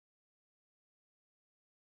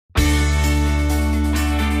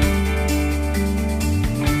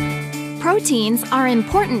Proteins are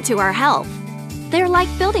important to our health. They're like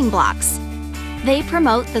building blocks. They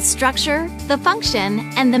promote the structure, the function,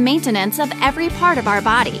 and the maintenance of every part of our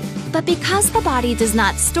body. But because the body does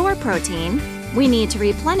not store protein, we need to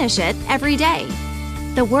replenish it every day.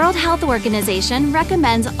 The World Health Organization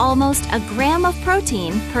recommends almost a gram of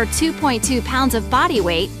protein per 2.2 pounds of body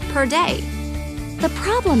weight per day. The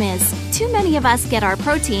problem is, too many of us get our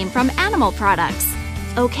protein from animal products.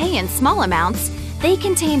 Okay in small amounts, they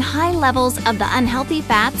contain high levels of the unhealthy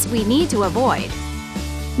fats we need to avoid.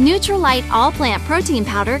 Nutrilite All-Plant Protein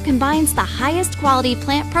Powder combines the highest quality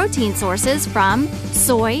plant protein sources from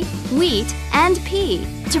soy, wheat, and pea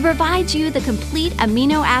to provide you the complete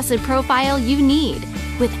amino acid profile you need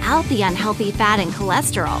without the unhealthy fat and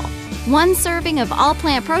cholesterol. One serving of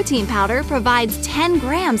all-plant protein powder provides 10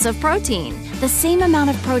 grams of protein, the same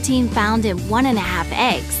amount of protein found in 1.5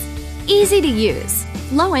 eggs. Easy to use,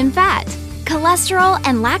 low in fat, cholesterol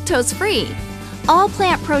and lactose-free.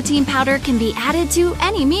 All-plant protein powder can be added to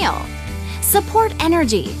any meal. Support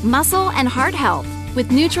energy, muscle, and heart health with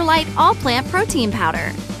Nutrilite All-Plant Protein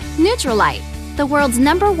Powder. Nutrilite, the world's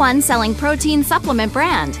 #1 selling protein supplement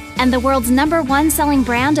brand and the world's #1 selling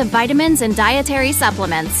brand of vitamins and dietary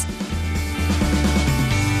supplements.